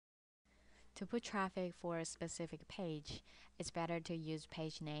To put traffic for a specific page, it's better to use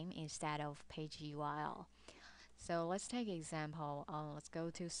page name instead of page URL. So let's take an example. Let's go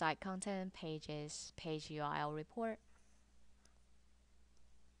to site content, pages, page URL report.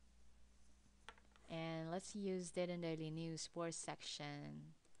 And let's use Dayton Daily News Sports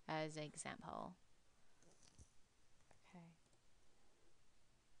section as an example. Okay.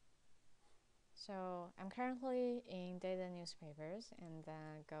 So I'm currently in Dayton Newspapers and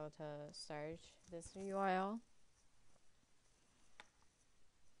then go to search this URL.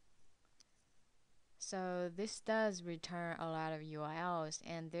 So this does return a lot of URLs,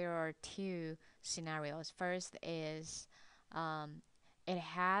 and there are two scenarios. First is it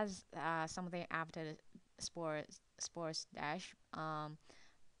has something after the sports dash,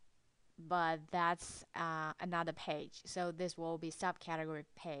 but that's another page. So this will be subcategory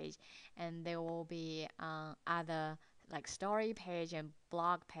page, and there will be other like story page and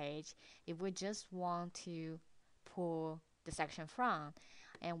blog page. If we just want to pull the section from,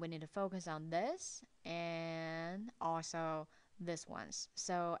 and we need to focus on this and also this ones.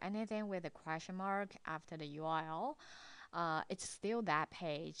 So anything with a question mark after the URL, it's still that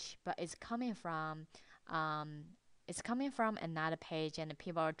page, but um, it's coming from another page, and the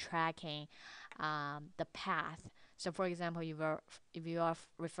people are tracking the path. So, for example, if you are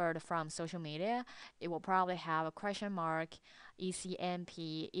referred from social media, it will probably have a question mark,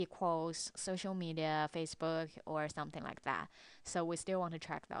 ECMP equals social media, Facebook, or something like that. So we still want to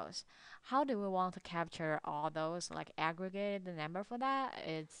track those. How do we want to capture all those, like aggregate the number for that?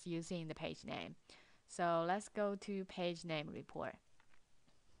 It's using the page name. So let's go to page name report.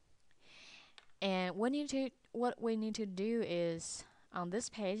 And what we need to do is on this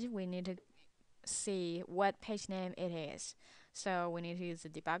page we need to see what page name it is. So we need to use the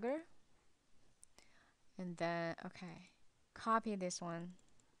debugger and then copy this one.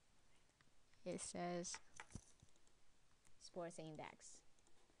 It says sports index.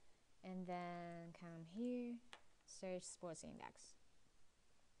 And then come here, search sports index.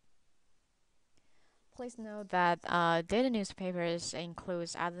 Please note that Dayton Newspapers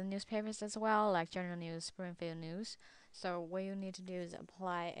includes other newspapers as well, like Journal News, Springfield News. So what you need to do is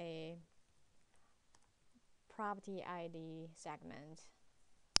apply a property ID segment,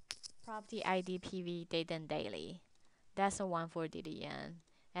 property ID PV Dayton Daily. That's the one for DDN,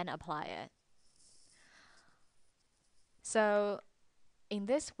 and apply it. So in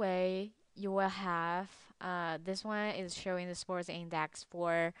this way, you will have this one is showing the sports index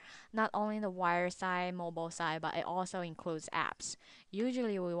for not only the wire side, mobile side, but it also includes apps.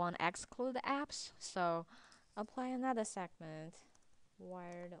 Usually we want to exclude the apps, so apply another segment,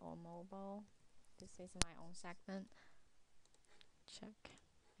 wired or mobile. This is my own segment. Check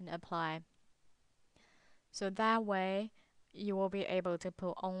and apply. So that way you will be able to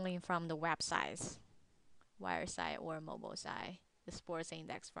pull only from the websites, wire side or mobile side, the sports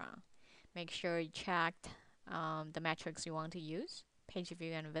index from. Make sure you checked the metrics you want to use, page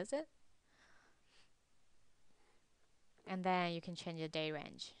view and visit, and then you can change the day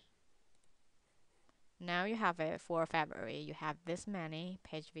range. Now you have it for February. You have this many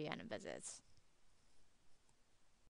page view and visits.